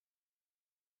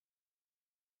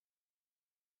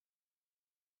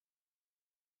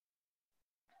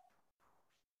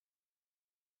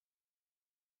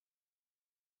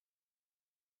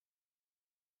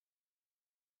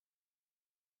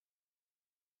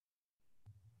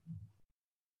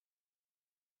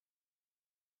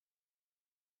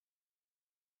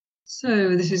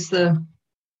So this is the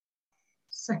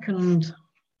second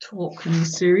talk in the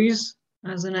series,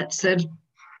 as Annette said,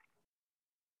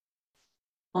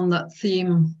 on that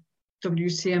theme,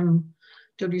 WCCM's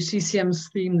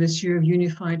theme this year of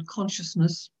unified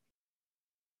consciousness.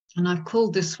 And I've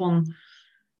called this one,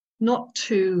 Not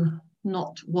Two,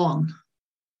 Not One.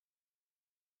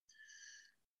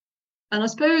 And I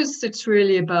suppose it's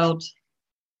really about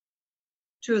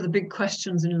two of the big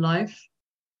questions in life.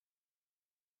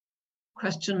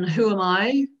 Question, who am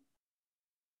I?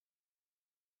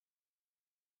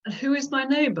 And who is my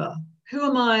neighbor? Who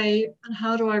am I and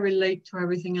how do I relate to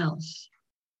everything else?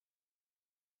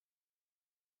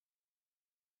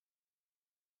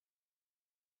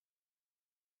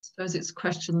 I suppose it's a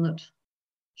question that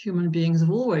human beings have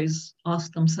always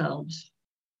asked themselves.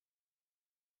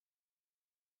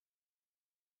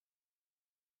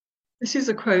 This is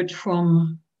a quote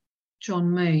from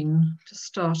John Main to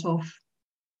start off.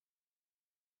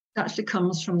 It actually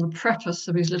comes from the preface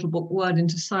of his little book, Word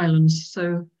into Silence.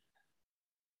 So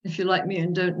if you're like me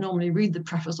and don't normally read the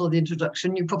preface or the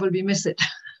introduction, you probably miss it.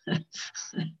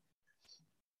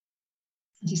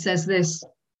 He says this: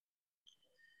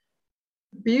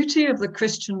 the beauty of the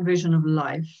Christian vision of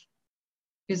life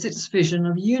is its vision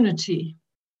of unity.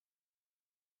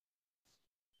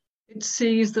 It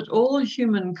sees that all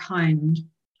humankind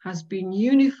has been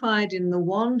unified in the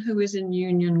one who is in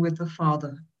union with the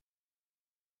Father.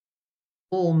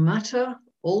 All matter,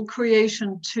 all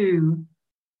creation too,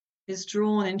 is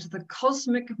drawn into the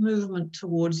cosmic movement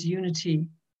towards unity.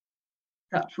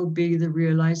 That will be the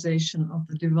realization of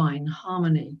the divine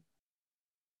harmony.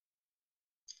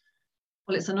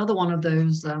 Well, it's another one of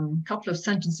those couple of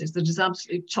sentences that is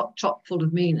absolutely chock full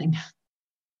of meaning,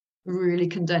 really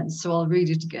condensed, so I'll read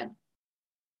it again.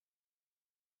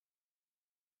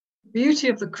 The beauty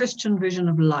of the Christian vision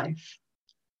of life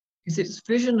is its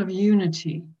vision of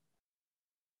unity.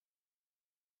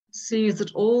 It sees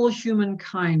that all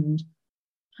humankind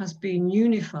has been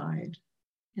unified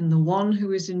in the one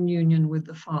who is in union with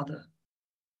the Father.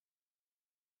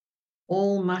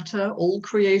 All matter, all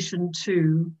creation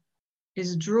too,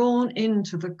 is drawn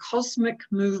into the cosmic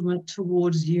movement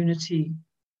towards unity.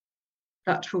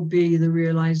 That will be the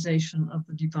realization of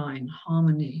the divine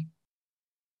harmony.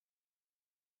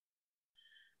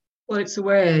 Well, it's a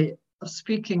way of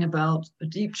speaking about a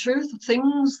deep truth of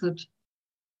things that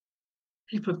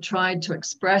people have tried to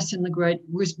express in the great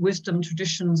wisdom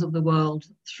traditions of the world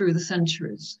through the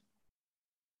centuries.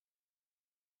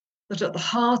 That at the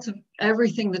heart of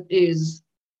everything that is,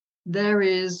 there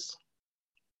is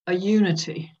a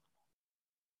unity.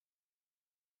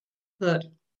 That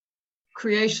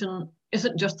creation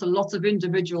isn't just a lot of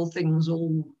individual things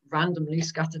all randomly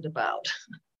scattered about,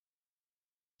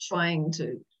 trying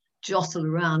to jostle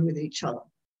around with each other.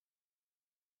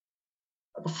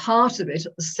 At the heart of it,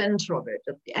 at the center of it,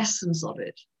 at the essence of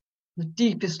it, the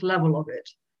deepest level of it,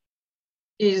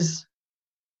 is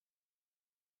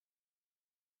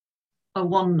a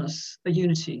oneness, a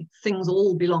unity. Things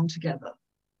all belong together.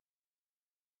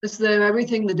 As though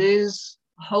everything that is,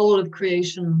 the whole of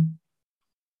creation,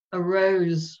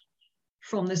 arose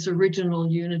from this original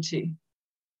unity,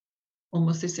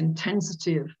 almost this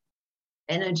intensity of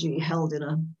energy held in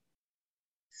a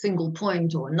single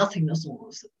point or nothingness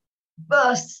almost,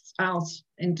 bursts out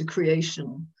into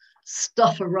creation,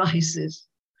 stuff arises.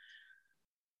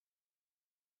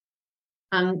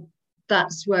 And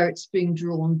that's where it's being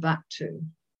drawn back to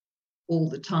all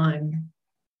the time.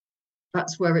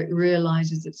 That's where it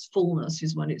realizes its fullness,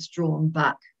 is when it's drawn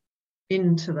back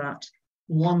into that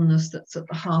oneness that's at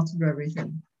the heart of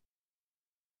everything.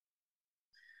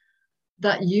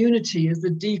 That unity is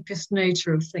the deepest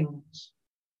nature of things.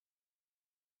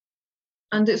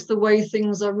 And it's the way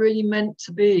things are really meant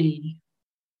to be,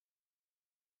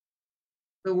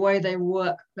 the way they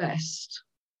work best,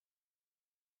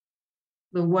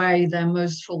 the way they're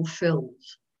most fulfilled,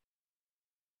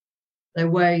 the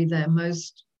way they're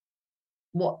most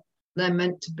what they're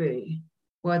meant to be,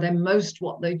 where they're most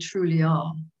what they truly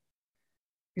are,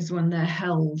 is when they're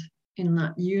held in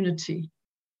that unity.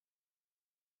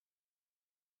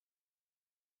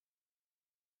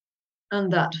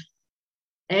 And that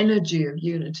energy of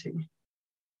unity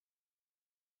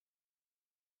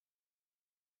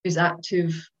is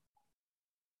active.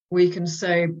 We can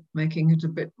say, making it a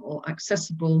bit more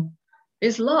accessible,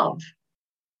 is love.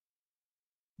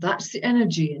 That's the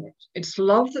energy in it. It's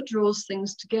love that draws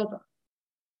things together.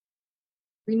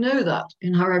 We know that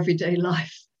in our everyday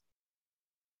life.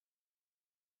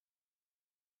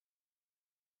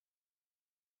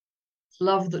 It's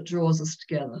love that draws us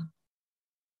together.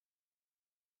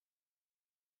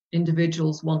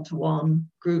 individuals, one-to-one,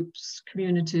 groups,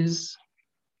 communities.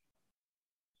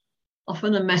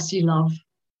 Often a messy love.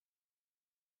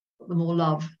 But the more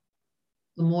love,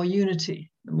 the more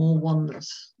unity, the more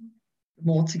oneness, the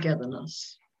more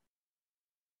togetherness.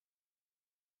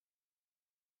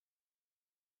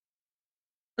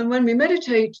 And when we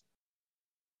meditate,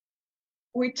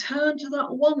 we turn to that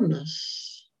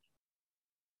oneness.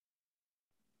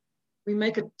 We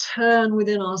make a turn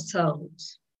within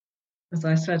ourselves. As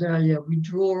I said earlier, we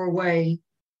draw away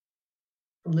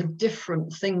from the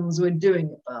different things we're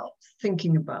doing about,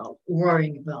 thinking about,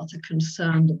 worrying about, are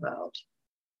concerned about.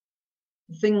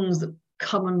 Things that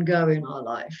come and go in our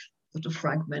life that are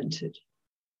fragmented.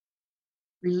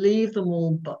 We leave them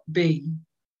all but be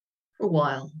for a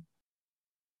while.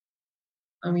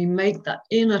 And we make that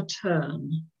inner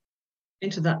turn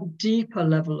into that deeper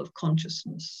level of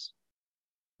consciousness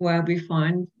where we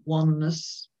find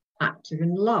oneness active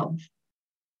in love.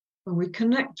 And we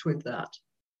connect with that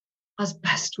as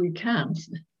best we can.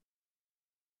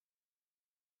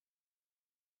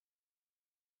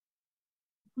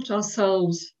 Put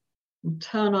ourselves and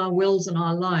turn our wills and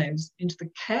our lives into the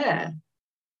care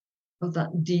of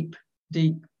that deep,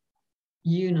 deep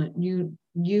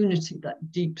unity,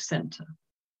 that deep center.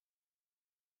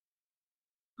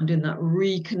 And in that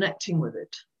reconnecting with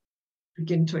it,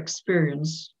 begin to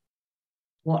experience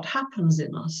what happens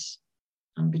in us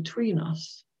and between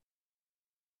us.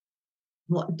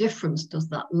 What difference does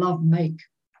that love make?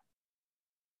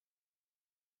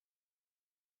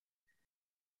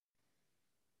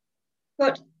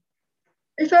 But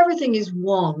if everything is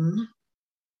one,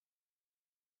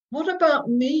 what about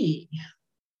me?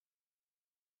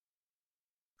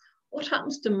 What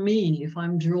happens to me if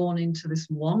I'm drawn into this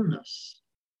oneness?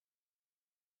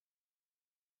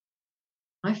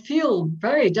 I feel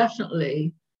very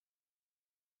definitely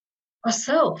a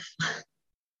self.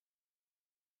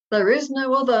 There is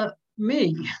no other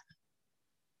me.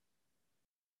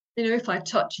 You know, if I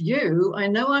touch you, I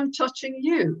know I'm touching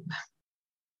you.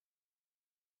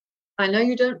 I know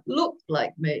you don't look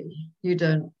like me. You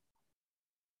don't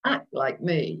act like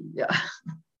me. Yeah.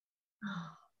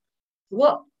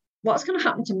 What's going to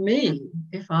happen to me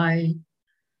if I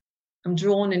am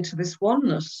drawn into this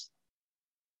oneness?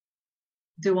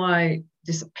 Do I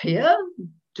disappear?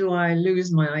 Do I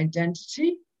lose my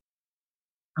identity?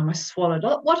 Am I swallowed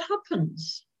up? What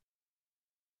happens?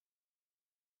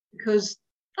 Because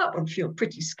that would feel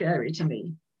pretty scary to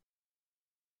me.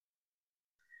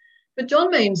 But John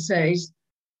Main says,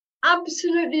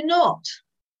 absolutely not.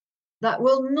 That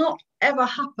will not ever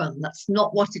happen. That's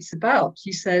not what it's about.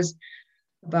 He says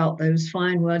about those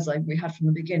fine words like we had from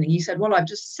the beginning. He said, what I've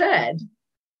just said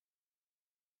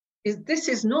is this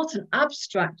is not an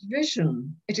abstract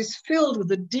vision. It is filled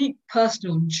with a deep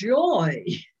personal joy,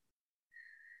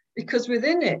 because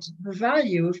within it, the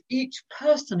value of each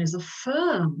person is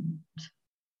affirmed.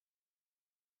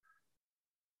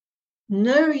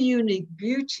 No unique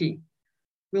beauty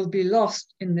will be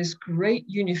lost in this great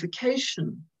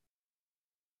unification.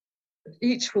 But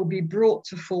each will be brought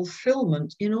to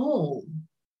fulfillment in all.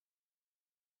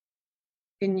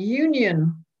 In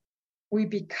union, we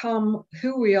become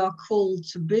who we are called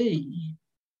to be.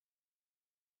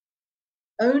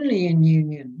 Only in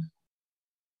union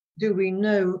do we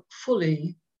know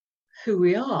fully who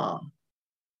we are.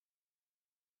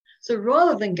 So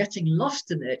rather than getting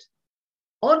lost in it,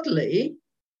 oddly,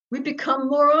 we become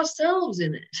more ourselves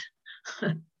in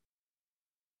it.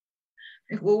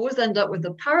 We always end up with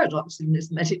a paradox in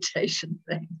this meditation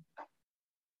thing.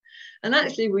 And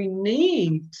actually, we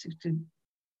need to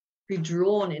be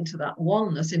drawn into that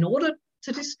oneness in order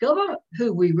to discover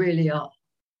who we really are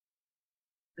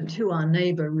and who our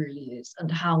neighbor really is and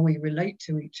how we relate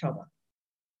to each other.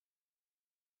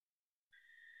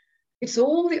 It's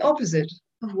all the opposite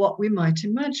of what we might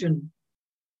imagine.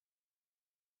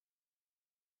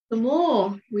 The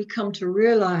more we come to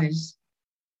realize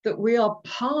that we are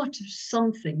part of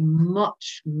something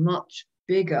much, much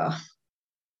bigger,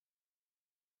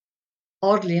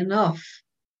 oddly enough,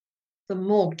 the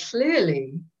more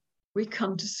clearly we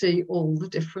come to see all the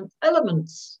different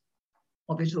elements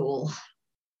of it all.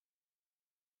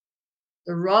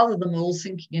 So rather than all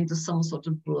sinking into some sort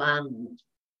of bland,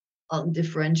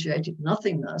 undifferentiated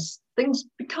nothingness, things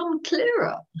become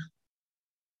clearer.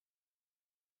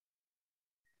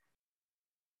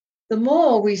 The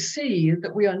more we see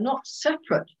that we are not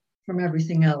separate from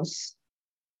everything else,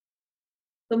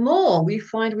 the more we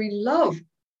find we love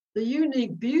the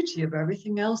unique beauty of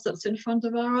everything else that's in front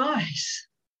of our eyes.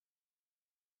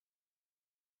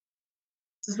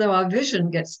 It's as though our vision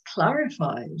gets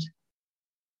clarified.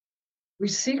 We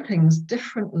see things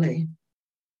differently.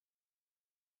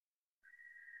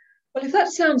 Well, if that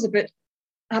sounds a bit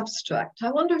abstract,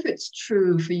 I wonder if it's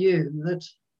true for you that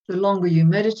the longer you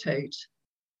meditate,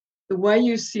 the way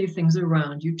you see things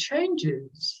around you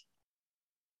changes.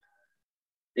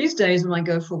 These days, when I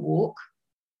go for a walk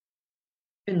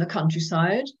in the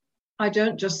countryside, I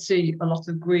don't just see a lot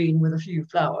of green with a few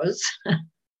flowers.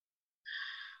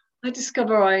 I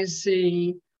discover I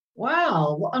see,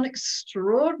 wow, what an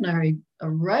extraordinary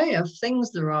array of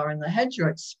things there are in the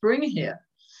hedgerow. It's spring here.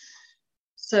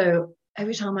 So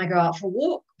every time I go out for a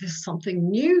walk, there's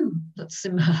something new that's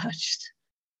emerged,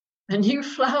 a new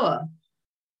flower.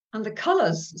 And the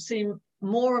colors seem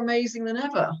more amazing than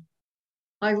ever.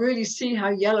 I really see how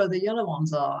yellow the yellow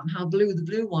ones are, and how blue the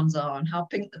blue ones are, and how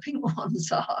pink the pink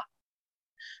ones are.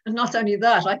 And not only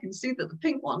that, I can see that the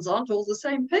pink ones aren't all the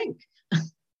same pink.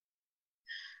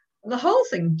 The whole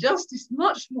thing just is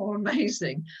much more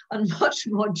amazing and much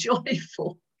more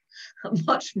joyful and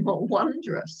much more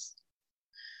wondrous.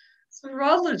 So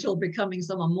rather than it all becoming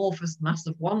some amorphous mass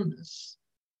of oneness,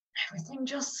 everything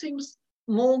just seems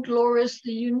more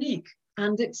gloriously unique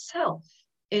and itself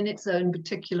in its own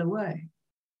particular way.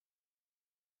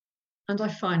 And I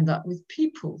find that with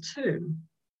people too.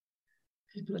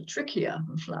 People are trickier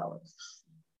than flowers.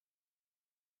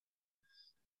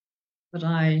 But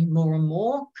I more and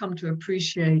more come to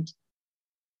appreciate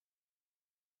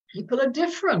people are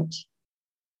different.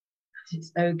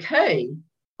 It's okay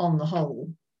on the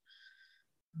whole.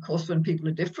 Of course, when people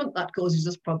are different, that causes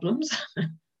us problems.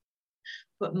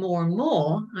 But more and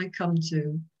more, I come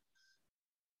to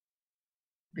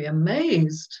be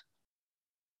amazed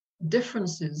at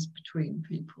differences between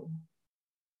people,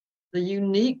 the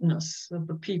uniqueness of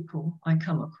the people I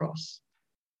come across,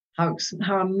 how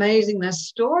amazing their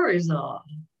stories are.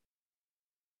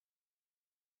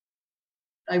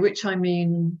 By which I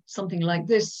mean something like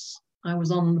this. I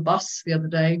was on the bus the other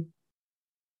day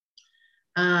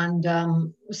and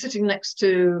was sitting next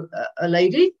to a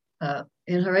lady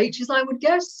in her 80s, I would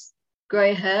guess,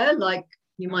 grey hair, like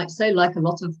you might say, like a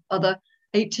lot of other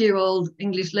 80-year-old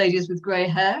English ladies with grey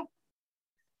hair.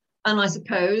 And I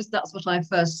suppose that's what I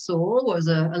first saw, was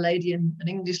an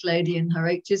English lady in her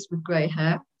 80s with grey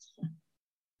hair.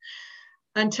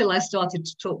 Until I started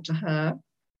to talk to her,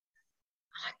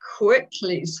 I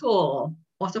quickly saw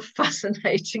what a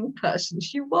fascinating person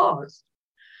she was,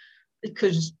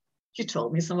 because she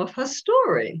told me some of her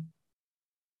story.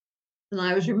 And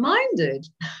I was reminded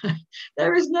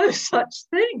there is no such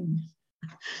thing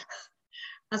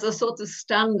as a sort of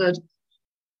standard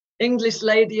English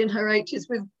lady in her 80s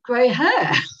with grey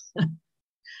hair.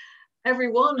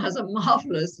 Everyone has a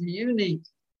marvelous, unique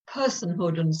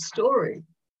personhood and story.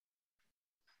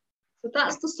 But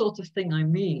that's the sort of thing I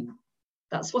mean.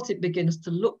 That's what it begins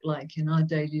to look like in our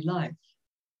daily life.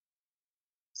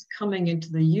 It's coming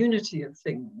into the unity of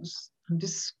things and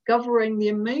discovering the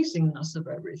amazingness of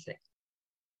everything.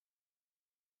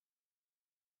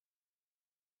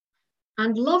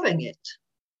 And loving it.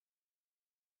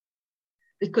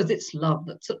 Because it's love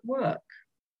that's at work.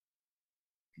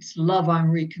 It's love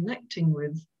I'm reconnecting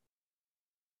with.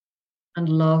 And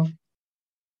love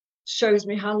shows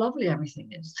me how lovely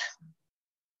everything is,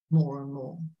 more and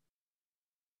more.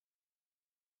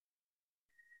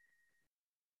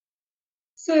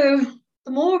 So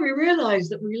the more we realize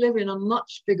that we live in a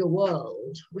much bigger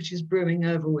world, which is brimming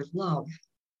over with love,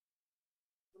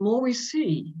 the more we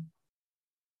see.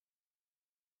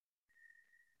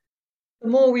 The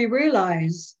more we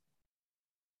realize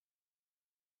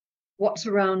what's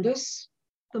around us,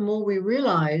 the more we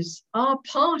realize our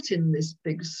part in this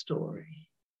big story.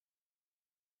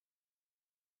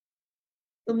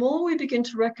 The more we begin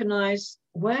to recognize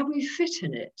where we fit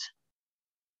in it,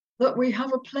 that we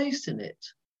have a place in it.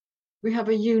 We have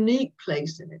a unique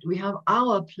place in it. We have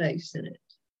our place in it.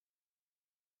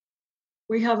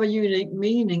 We have a unique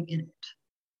meaning in it.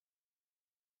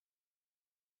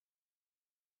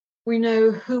 We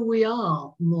know who we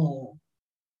are more.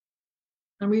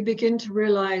 And we begin to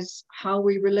realize how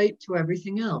we relate to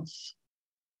everything else.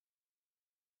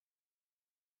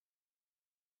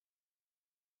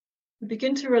 We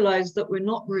begin to realize that we're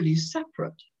not really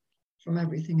separate from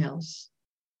everything else,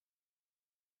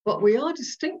 but we are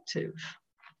distinctive,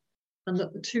 and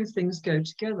that the two things go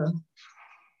together.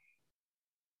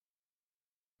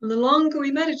 And the longer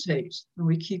we meditate and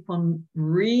we keep on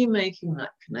remaking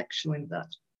that connection with that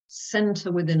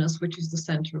center within us, which is the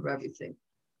center of everything,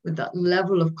 with that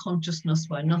level of consciousness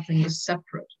where nothing is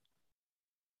separate,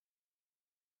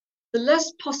 the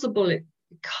less possible it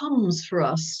becomes for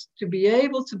us to be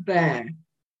able to bear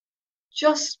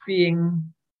just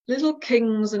being little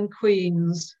kings and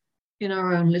queens in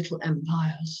our own little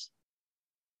empires.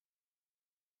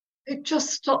 it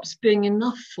just stops being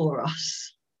enough for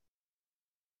us.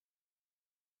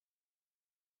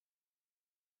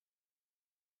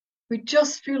 We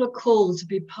just feel a call to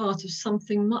be part of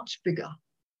something much bigger,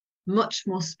 much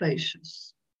more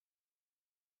spacious,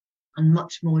 and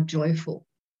much more joyful.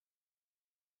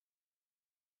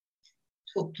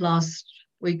 Talked last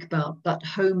week about that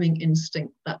homing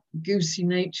instinct, that goosey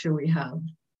nature we have,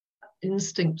 that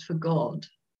instinct for God,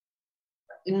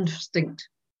 that instinct.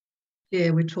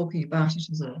 Here we're talking about it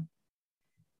as a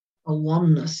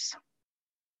oneness.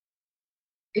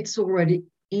 It's already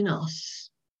in us.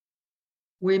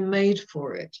 We're made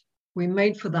for it. We're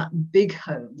made for that big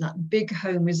home. That big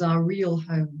home is our real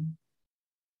home.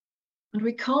 And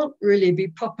we can't really be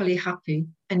properly happy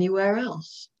anywhere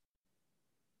else.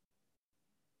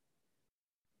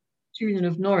 Julian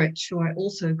of Norwich, who I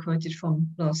also quoted from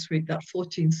last week, that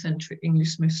 14th century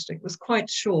English mystic, was quite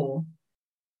sure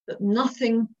that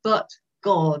nothing but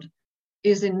God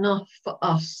is enough for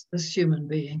us as human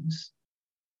beings.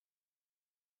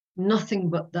 Nothing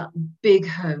but that big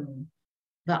home,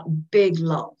 that big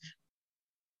love,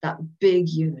 that big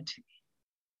unity.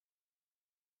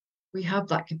 We have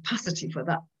that capacity for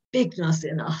that bigness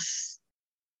in us.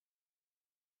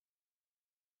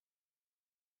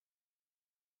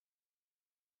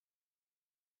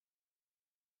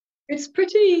 It's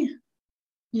pretty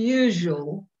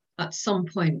usual at some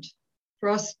point for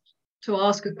us to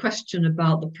ask a question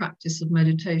about the practice of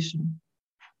meditation.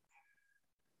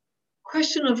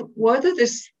 Question of whether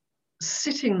this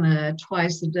sitting there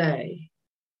twice a day,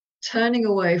 turning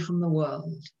away from the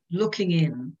world, looking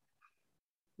in,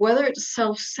 whether it's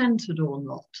self-centered or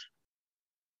not.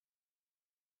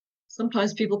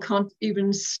 Sometimes people can't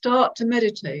even start to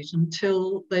meditate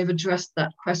until they've addressed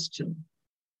that question.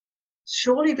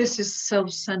 Surely this is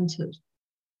self-centered.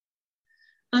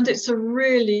 And it's a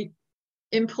really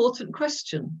important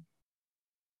question.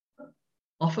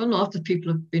 Often after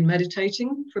people have been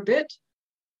meditating for a bit,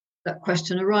 that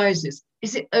question arises.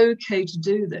 Is it okay to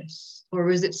do this? Or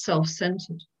is it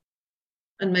self-centered?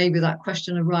 And maybe that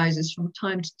question arises from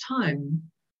time to time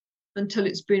until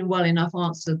it's been well enough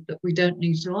answered that we don't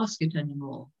need to ask it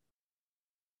anymore.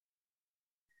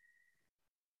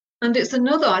 And it's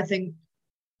another, I think,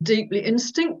 deeply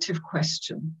instinctive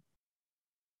question.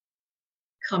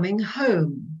 Coming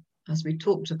home, as we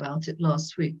talked about it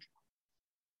last week.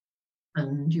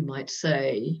 And you might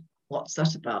say, what's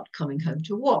that about? Coming home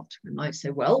to what? We might say,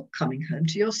 well, coming home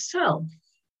to yourself.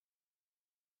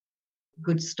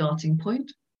 Good starting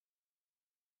point.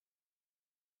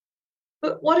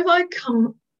 But what if I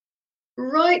come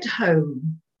right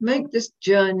home, make this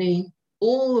journey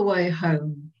all the way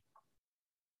home?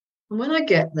 And when I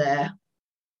get there,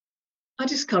 I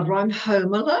discover I'm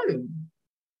home alone.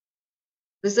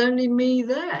 There's only me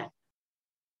there.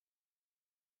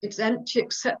 It's empty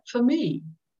except for me.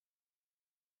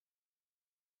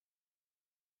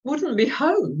 Wouldn't be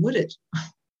home, would it?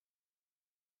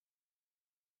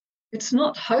 It's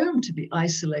not home to be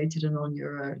isolated and on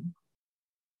your own,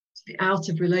 to be out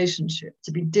of relationship,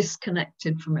 to be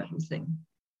disconnected from everything.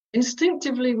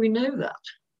 Instinctively, we know that.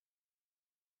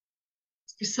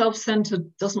 To be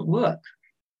self-centered doesn't work.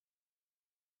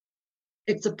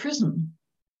 It's a prison.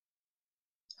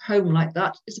 Home like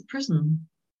that is a prison.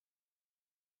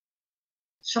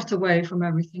 Shut away from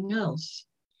everything else.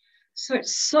 So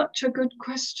it's such a good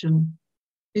question.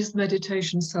 Is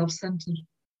meditation self-centered?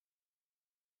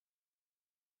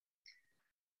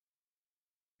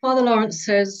 Father Lawrence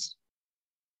says,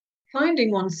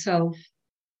 finding oneself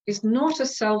is not a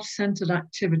self-centered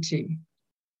activity.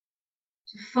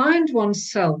 To find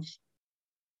oneself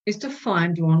is to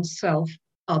find oneself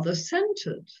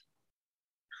other-centered.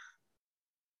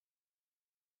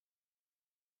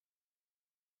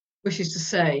 Which is to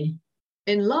say,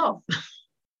 in love.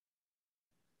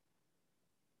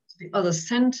 To be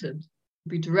other-centered, to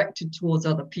be directed towards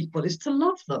other people, is to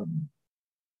love them.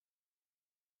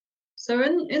 So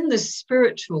in this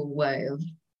spiritual way of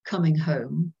coming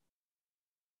home,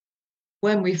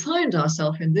 when we find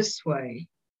ourselves in this way,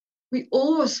 we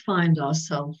always find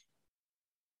ourselves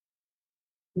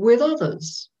with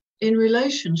others, in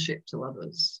relationship to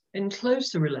others, in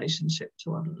closer relationship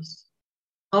to others,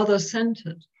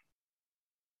 other-centered.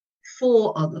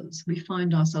 For others, we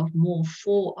find ourselves more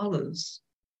for others,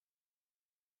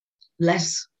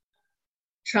 less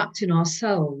trapped in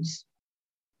ourselves.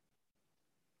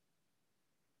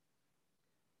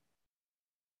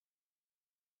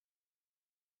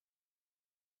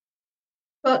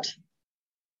 But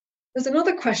there's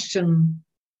another question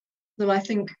that I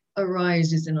think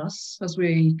arises in us as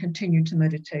we continue to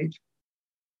meditate.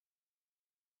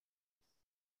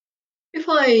 If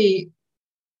I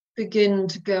begin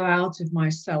to go out of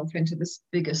myself into this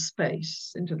bigger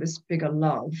space, into this bigger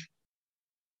love,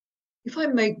 if I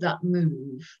make that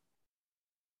move,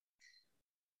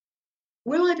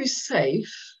 will I be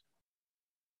safe?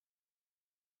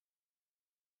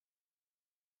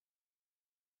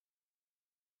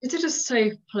 Is it a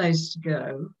safe place to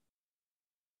go?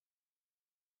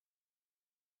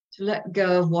 To let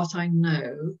go of what I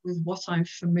know, with what I'm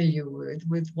familiar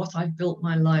with what I've built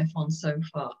my life on so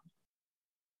far.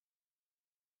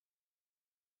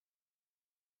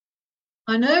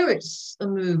 I know it's a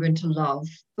move into love,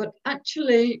 but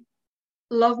actually,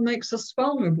 love makes us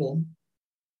vulnerable.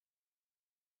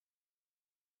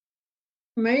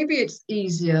 Maybe it's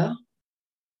easier,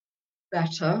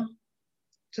 better,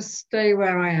 to stay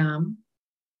where I am,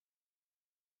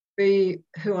 be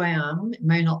who I am. It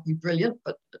may not be brilliant,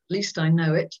 but at least I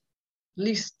know it. At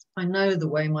least I know the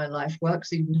way my life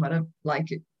works, even if I don't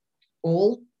like it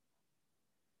all.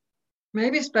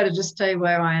 Maybe it's better to stay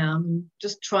where I am and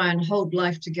just try and hold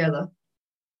life together.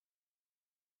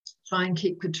 Try and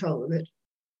keep control of it.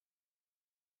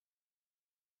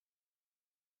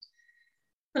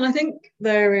 And I think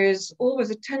there is always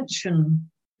a tension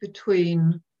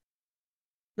between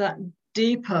that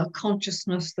deeper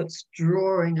consciousness that's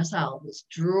drawing us out, that's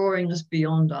drawing us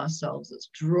beyond ourselves, that's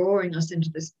drawing us into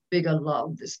this bigger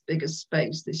love, this bigger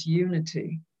space, this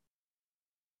unity,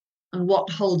 and what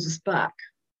holds us back,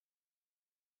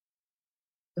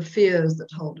 the fears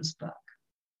that hold us back.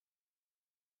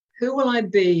 Who will I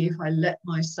be if I let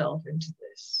myself into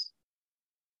this?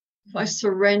 If I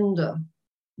surrender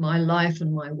my life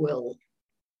and my will,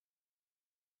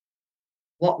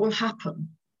 what will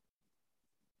happen?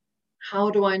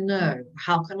 How do I know?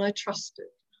 How can I trust it?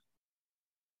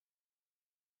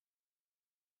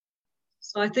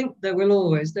 So I think there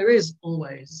is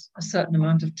always a certain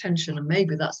amount of tension, and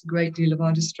maybe that's a great deal of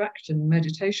our distraction,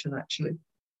 meditation, actually.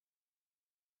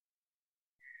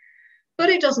 But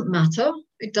it doesn't matter.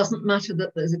 It doesn't matter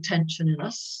that there's a tension in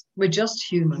us. We're just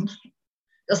human.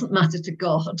 It doesn't matter to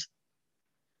God.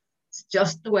 It's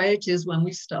just the way it is when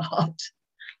we start.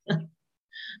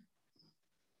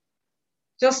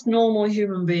 Just normal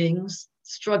human beings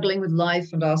struggling with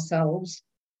life and ourselves.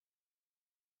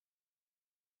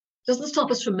 Doesn't stop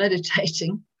us from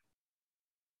meditating.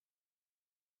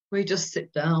 We just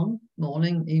sit down,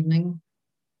 morning, evening,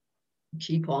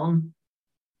 keep on.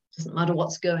 Doesn't matter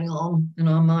what's going on in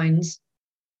our minds.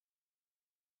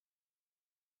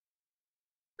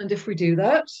 And if we do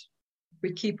that,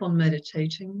 we keep on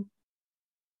meditating,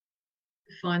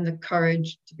 we find the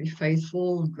courage to be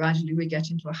faithful, and gradually we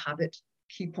get into a habit,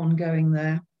 keep on going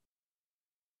there.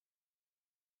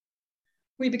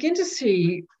 We begin to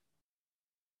see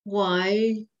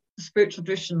why the spiritual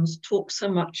traditions talk so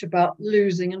much about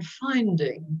losing and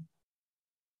finding,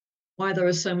 why there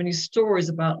are so many stories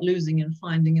about losing and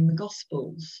finding in the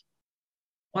Gospels,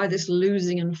 why this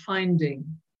losing and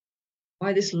finding,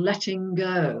 why this letting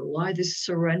go, why this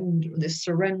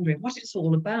surrendering, what it's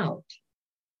all about.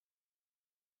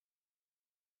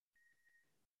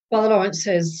 Father Lawrence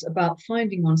says about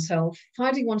finding oneself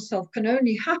can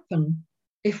only happen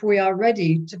if we are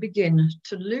ready to begin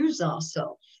to lose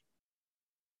ourselves.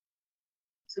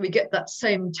 So we get that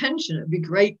same tension. It'd be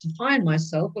great to find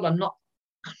myself, but I'm not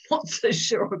so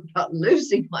sure about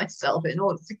losing myself in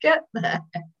order to get there.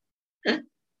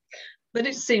 But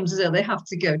it seems as though they have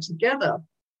to go together.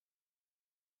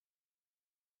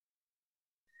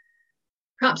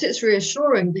 Perhaps it's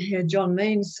reassuring to hear John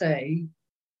Main say,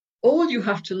 all you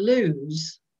have to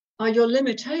lose are your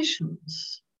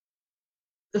limitations,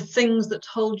 the things that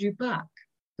hold you back,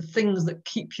 the things that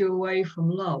keep you away from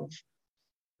love,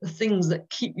 the things that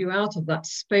keep you out of that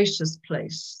spacious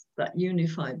place, that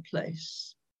unified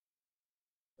place,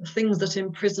 the things that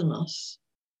imprison us.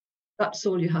 That's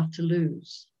all you have to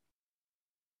lose.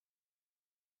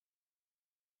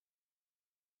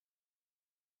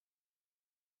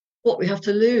 What we have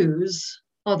to lose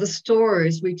are the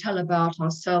stories we tell about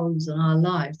ourselves and our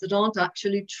lives that aren't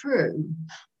actually true.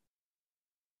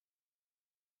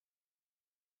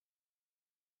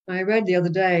 I read the other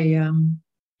day a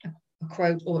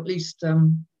quote, or at least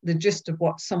the gist of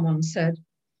what someone said.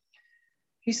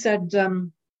 He said,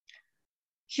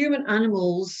 human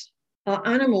animals are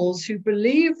animals who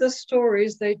believe the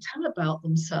stories they tell about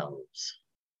themselves,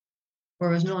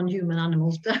 whereas non-human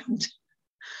animals don't.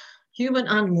 Human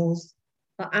animals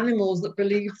are animals that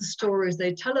believe the stories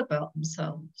they tell about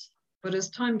themselves. But as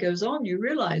time goes on, you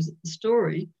realize that the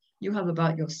story you have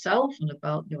about yourself and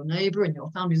about your neighbor and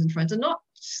your families and friends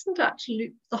isn't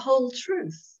actually the whole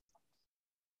truth.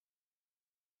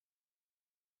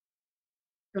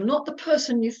 You're not the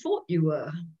person you thought you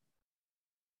were.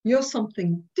 You're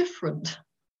something different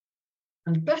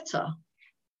and better.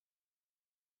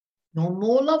 You're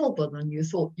more lovable than you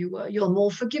thought you were. You're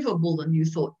more forgivable than you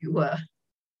thought you were.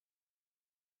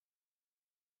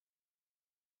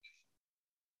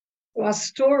 Our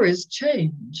stories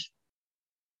change.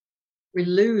 We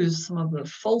lose some of the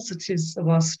falsities of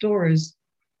our stories,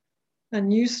 and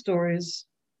new stories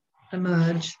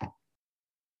emerge.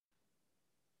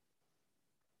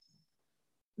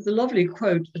 There's a lovely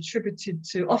quote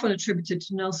often attributed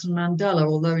to Nelson Mandela,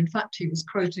 although in fact he was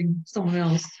quoting someone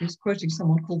else. He was quoting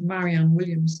someone called Marianne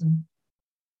Williamson.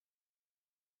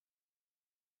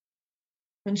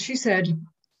 And she said,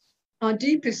 "Our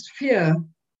deepest fear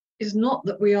is not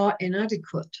that we are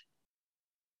inadequate.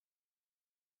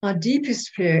 Our deepest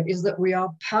fear is that we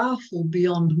are powerful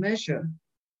beyond measure.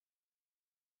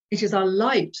 It is our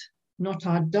light, not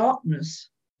our darkness,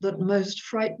 that most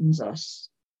frightens us.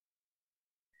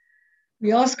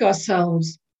 We ask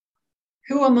ourselves,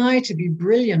 who am I to be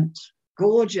brilliant,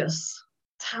 gorgeous,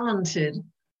 talented,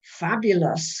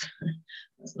 fabulous?"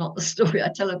 That's not the story I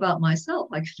tell about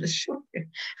myself, I can assure you.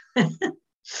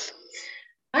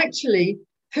 Actually,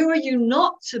 who are you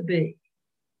not to be?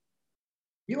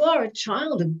 You are a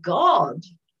child of God.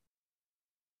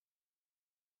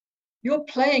 Your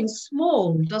playing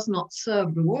small does not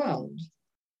serve the world.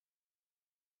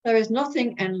 There is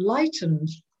nothing enlightened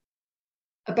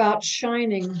about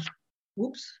shining,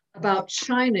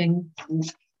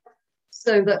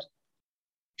 so that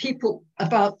people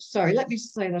let me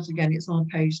say that again, it's on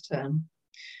page 10.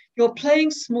 Your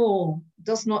playing small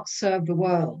does not serve the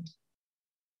world.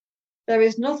 There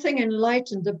is nothing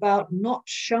enlightened about not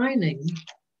shining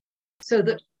so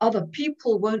that other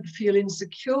people won't feel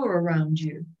insecure around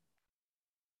you.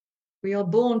 We are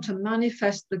born to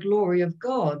manifest the glory of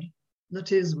God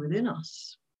that is within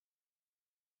us.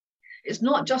 It's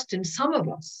not just in some of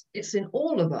us, it's in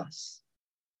all of us.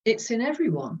 It's in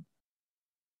everyone.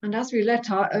 And as we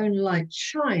let our own light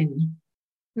shine,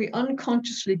 we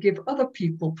unconsciously give other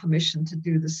people permission to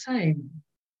do the same.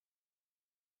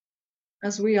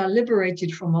 As we are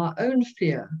liberated from our own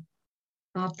fear,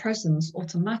 our presence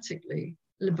automatically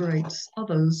liberates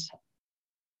others.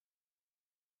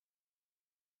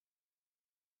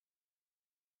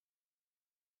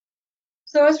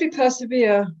 So as we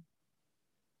persevere,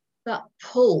 that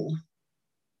pull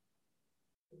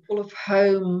of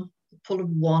home, the pull of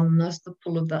oneness, the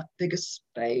pull of that bigger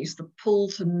space, the pull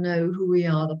to know who we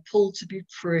are, the pull to be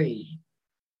free,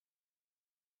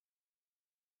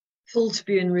 pull to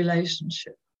be in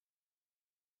relationship,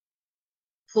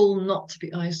 pull not to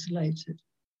be isolated.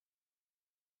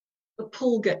 The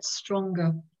pull gets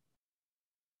stronger.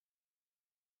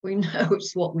 We know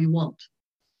it's what we want.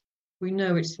 We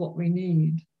know it's what we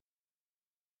need.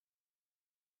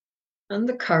 And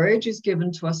the courage is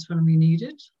given to us when we need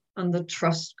it, and the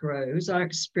trust grows. Our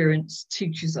experience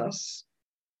teaches us,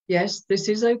 yes, this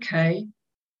is okay.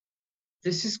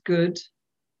 This is good.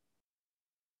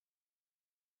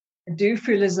 I do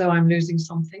feel as though I'm losing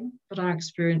something, but our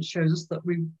experience shows us that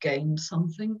we've gained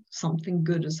something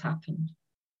good has happened.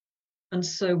 And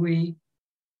so we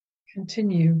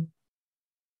continue.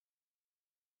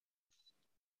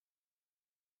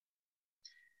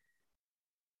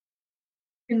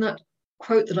 In that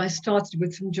quote that I started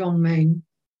with from John Main,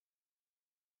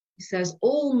 he says,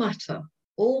 all matter,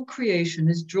 all creation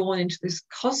is drawn into this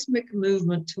cosmic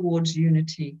movement towards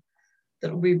unity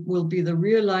that will be the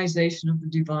realization of the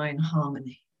divine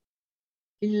harmony.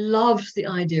 He loves the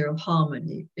idea of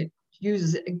harmony. It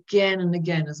uses it again and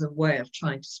again as a way of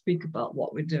trying to speak about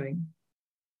what we're doing.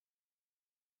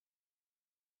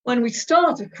 When we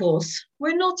start, of course,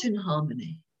 we're not in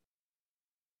harmony.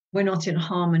 We're not in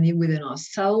harmony within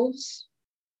ourselves.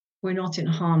 We're not in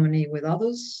harmony with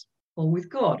others or with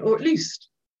God, or at least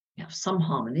we have some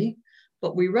harmony,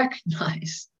 but we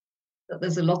recognize that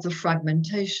there's a lot of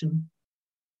fragmentation.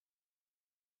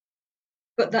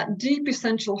 But that deep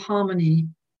essential harmony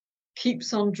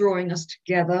keeps on drawing us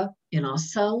together in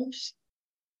ourselves,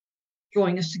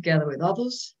 drawing us together with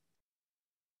others,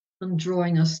 and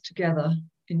drawing us together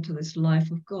into this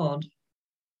life of God.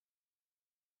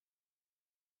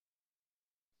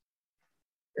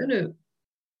 I'm going to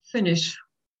finish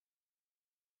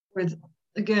with,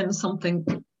 again, something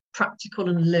practical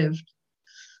and lived.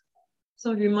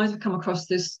 Some of you might have come across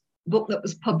this book that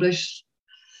was published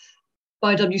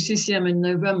by WCCM in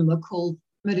November called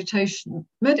Meditation.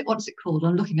 What is it called?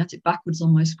 I'm looking at it backwards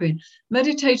on my screen.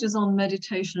 Meditators on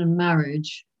Meditation and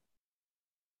Marriage,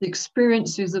 the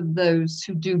experiences of those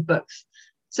who do both.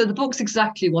 So the book's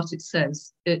exactly what it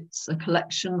says. It's a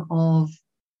collection of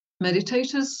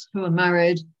meditators who are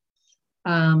married,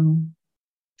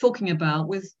 talking about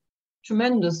with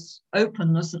tremendous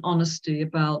openness and honesty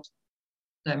about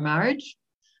their marriage,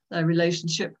 their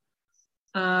relationship,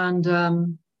 and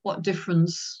what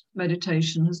difference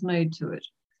meditation has made to it.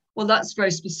 Well, that's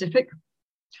very specific,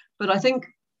 but I think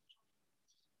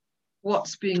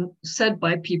what's being said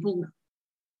by people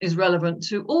is relevant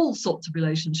to all sorts of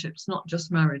relationships, not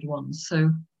just married ones.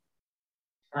 So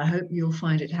I hope you'll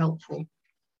find it helpful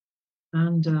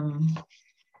and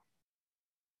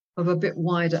of a bit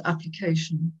wider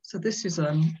application. So this is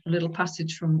a little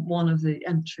passage from one of the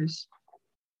entries.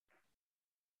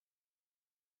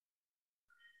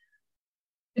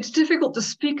 It's difficult to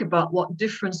speak about what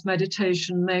difference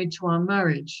meditation made to our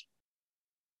marriage.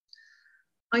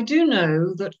 I do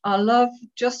know that our love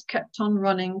just kept on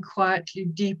running quietly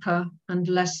deeper and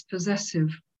less possessive.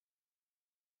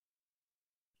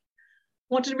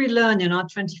 What did we learn in our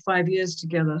 25 years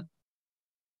together?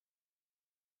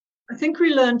 I think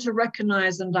we learned to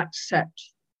recognize and accept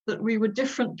that we were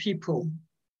different people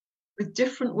with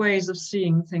different ways of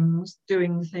seeing things,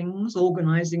 doing things,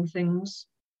 organizing things,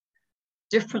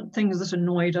 different things that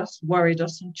annoyed us, worried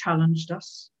us, and challenged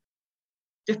us,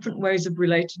 different ways of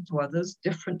relating to others,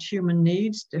 different human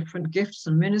needs, different gifts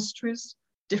and ministries,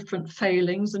 different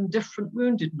failings, and different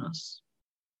woundedness.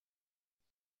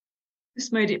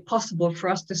 This made it possible for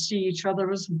us to see each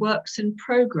other as works in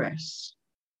progress,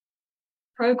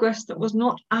 progress that was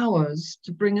not ours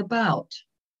to bring about.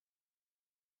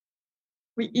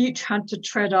 We each had to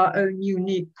tread our own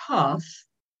unique path,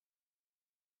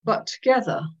 but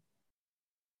together.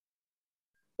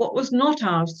 What was not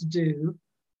ours to do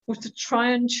was to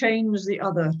try and change the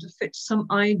other to fit some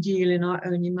ideal in our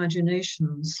own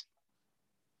imaginations,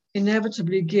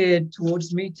 inevitably geared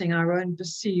towards meeting our own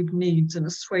perceived needs and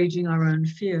assuaging our own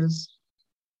fears.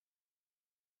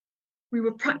 We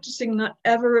were practicing that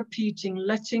ever-repeating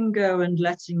letting go and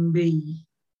letting be,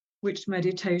 which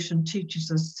meditation teaches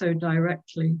us so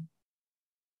directly.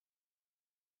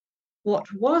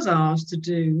 What was ours to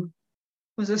do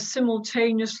was a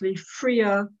simultaneously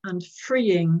freer and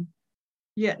freeing,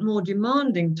 yet more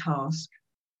demanding task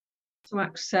to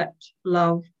accept,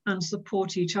 love, and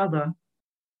support each other,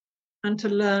 and to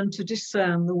learn to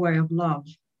discern the way of love.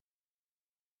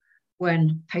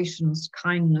 When patience,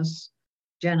 kindness,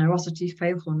 generosity,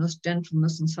 faithfulness,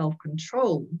 gentleness, and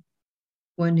self-control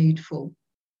were needful,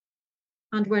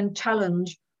 and when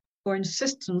challenge or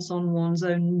insistence on one's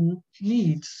own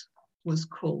needs was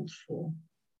called for.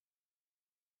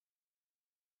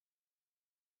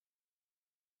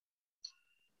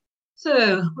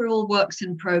 So we're all works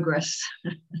in progress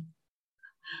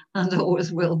and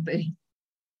always will be.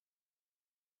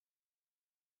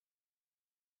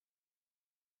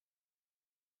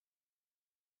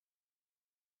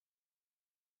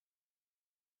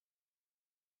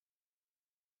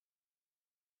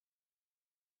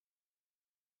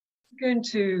 I'm going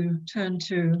to turn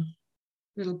to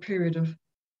a little period of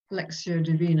lectio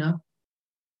divina.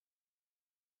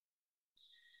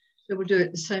 So we'll do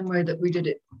it the same way that we did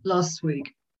it last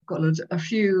week. Got a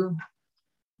few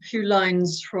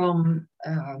lines from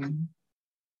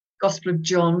Gospel of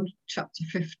John, chapter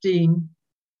 15.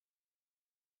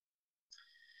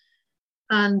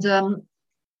 And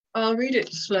I'll read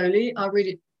it slowly. I'll read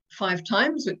it 5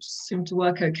 times, which seemed to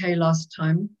work okay last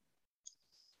time,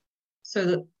 so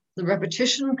that the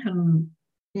repetition can,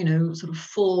 sort of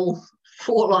fall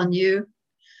on you,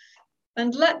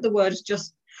 and let the words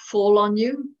just fall on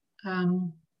you.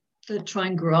 Don't try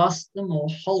and grasp them or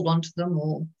hold on to them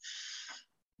or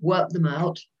work them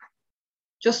out.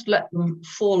 Just let them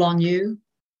fall on you,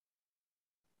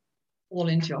 fall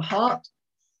into your heart.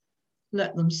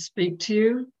 Let them speak to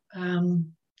you.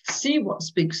 See what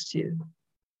speaks to you.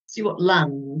 See what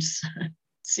lands.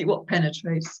 See what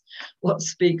penetrates, what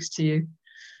speaks to you.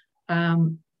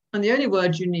 And the only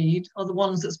words you need are the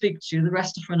ones that speak to you. The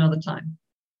rest are for another time.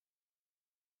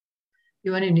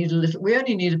 You only need a little. We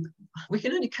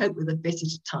can only cope with a bit at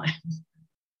a time.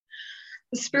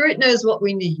 The Spirit knows what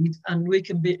we need, and we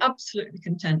can be absolutely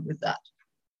content with that.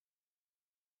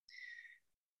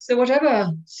 So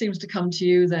whatever seems to come to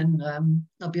you, then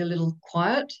there'll be a little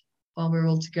quiet while we're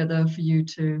all together for you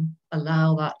to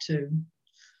allow that to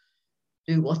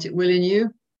do what it will in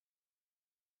you.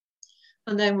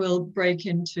 And then we'll break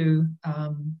into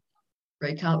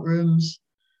breakout rooms.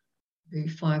 Be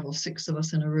 5 or 6 of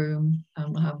us in a room,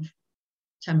 and we'll have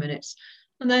 10 minutes.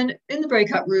 And then in the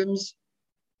breakout rooms,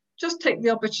 just take the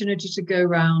opportunity to go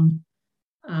around.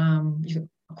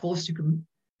 Of course, you can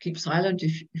keep silent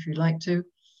if you like to,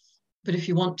 but if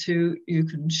you want to, you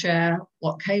can share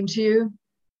what came to you,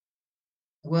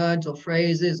 words or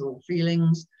phrases or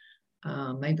feelings,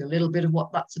 maybe a little bit of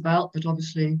what that's about, but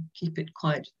obviously keep it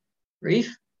quite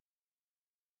brief.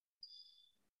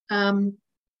 And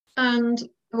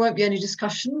there won't be any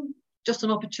discussion, just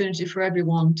an opportunity for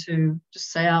everyone to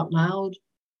just say out loud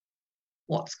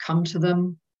what's come to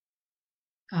them,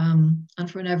 and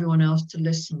for everyone else to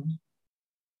listen.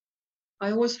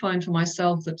 I always find for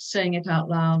myself that saying it out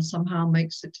loud somehow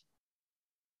makes it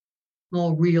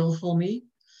more real for me.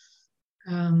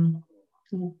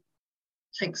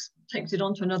 Takes it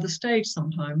on to another stage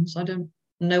sometimes. I don't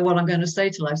know what I'm going to say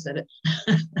till I've said it.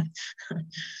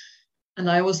 And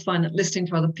I always find that listening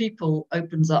to other people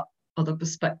opens up other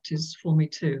perspectives for me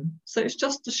too. So it's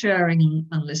just the sharing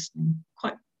and listening,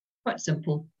 quite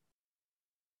simple.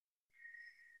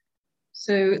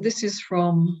 So this is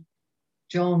from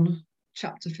John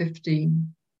chapter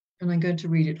 15, and I'm going to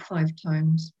read it 5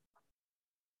 times.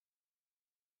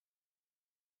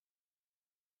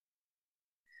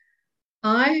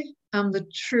 I am the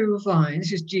true vine.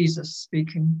 This is Jesus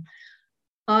speaking.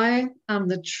 I am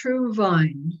the true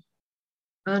vine,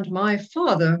 and my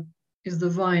Father is the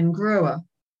vine grower.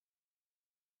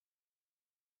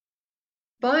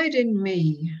 Abide in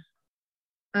me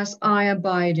as I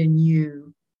abide in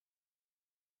you.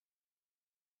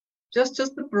 Just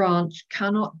as the branch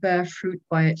cannot bear fruit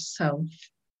by itself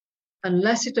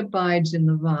unless it abides in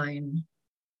the vine,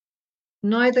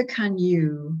 neither can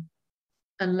you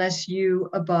unless you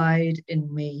abide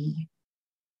in me.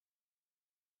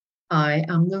 I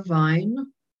am the vine,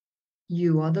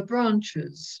 you are the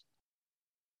branches.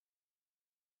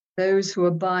 Those who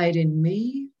abide in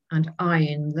me and I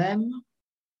in them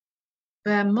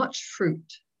bear much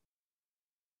fruit,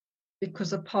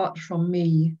 because apart from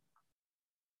me,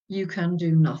 you can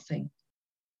do nothing.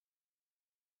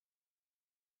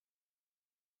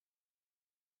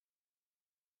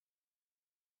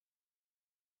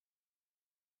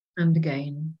 And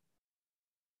again.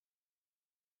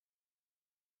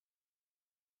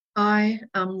 I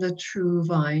am the true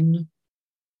vine,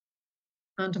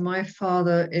 and my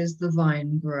Father is the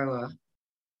vine grower.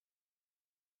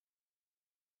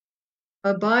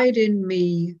 Abide in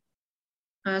me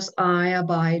as I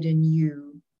abide in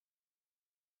you.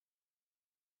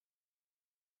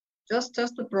 Just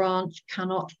as the branch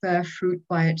cannot bear fruit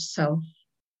by itself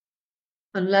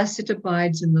unless it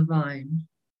abides in the vine,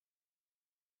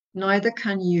 neither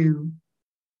can you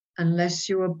unless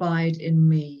you abide in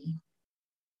me.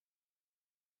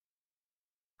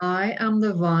 I am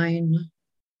the vine,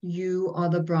 you are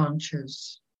the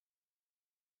branches.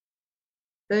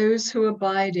 Those who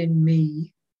abide in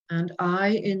me and I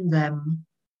in them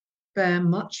bear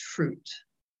much fruit,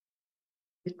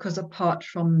 because apart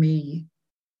from me,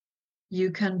 you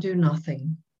can do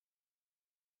nothing.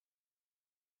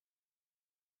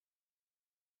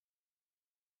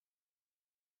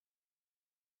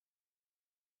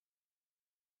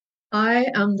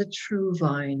 I am the true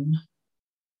vine,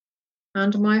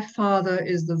 and my Father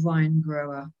is the vine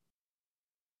grower.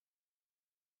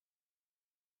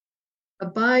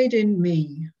 Abide in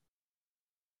me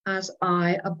as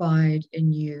I abide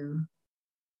in you.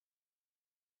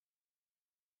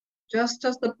 Just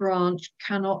as the branch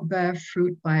cannot bear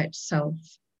fruit by itself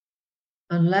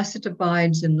unless it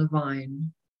abides in the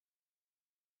vine,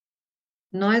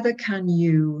 neither can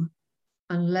you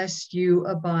unless you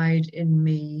abide in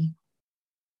me.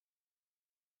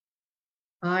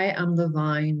 I am the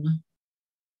vine,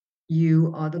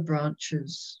 you are the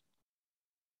branches.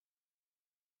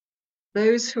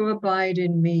 Those who abide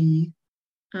in me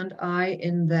and I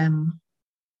in them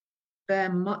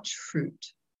bear much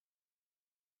fruit,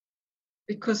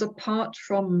 because apart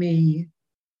from me,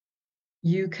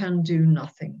 you can do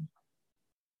nothing.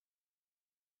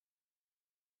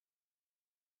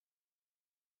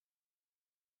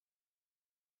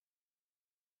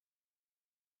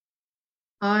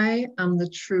 I am the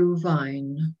true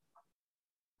vine,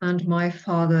 and my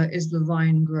Father is the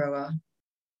vine grower.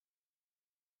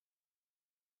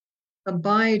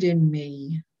 Abide in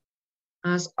me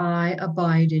as I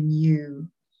abide in you.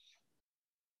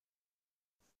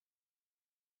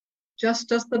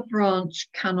 Just as the branch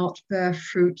cannot bear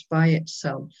fruit by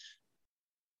itself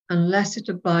unless it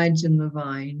abides in the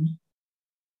vine,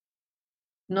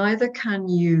 neither can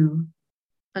you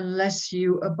unless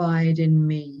you abide in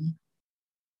me.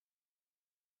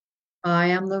 I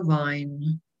am the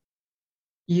vine,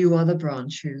 you are the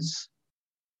branches.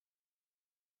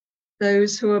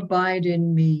 Those who abide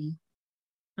in me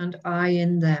and I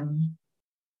in them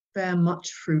bear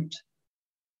much fruit,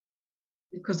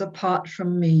 because apart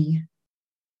from me,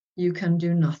 you can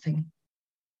do nothing.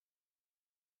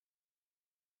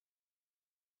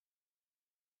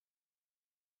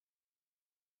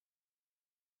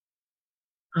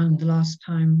 And the last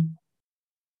time.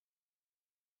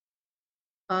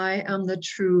 I am the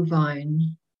true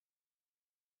vine,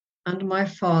 and my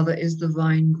Father is the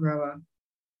vine grower.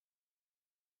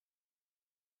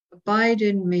 Abide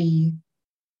in me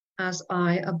as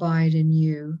I abide in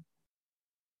you.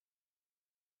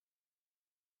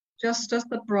 Just as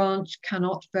the branch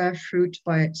cannot bear fruit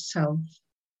by itself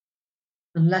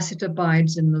unless it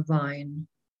abides in the vine,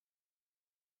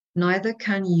 neither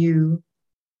can you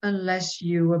unless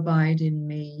you abide in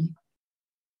me.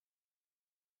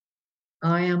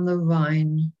 I am the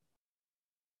vine,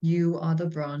 you are the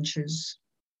branches.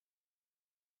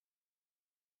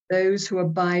 Those who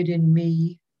abide in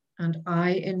me and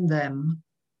I in them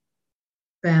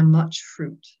bear much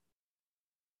fruit,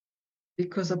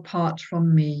 because apart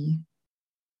from me,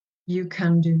 you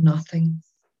can do nothing.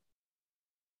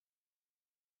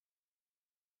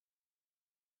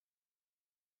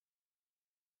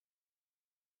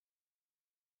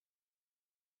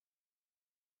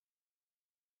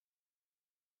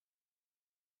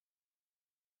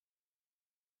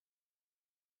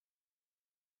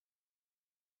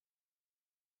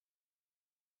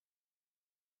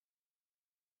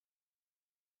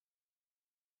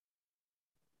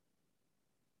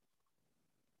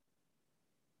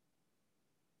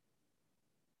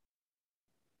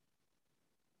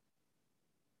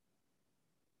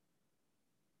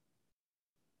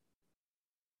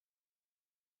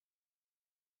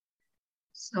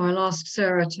 So I'll ask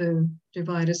Sarah to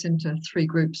divide us into 3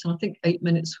 groups, and I think 8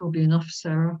 minutes will be enough,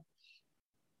 Sarah.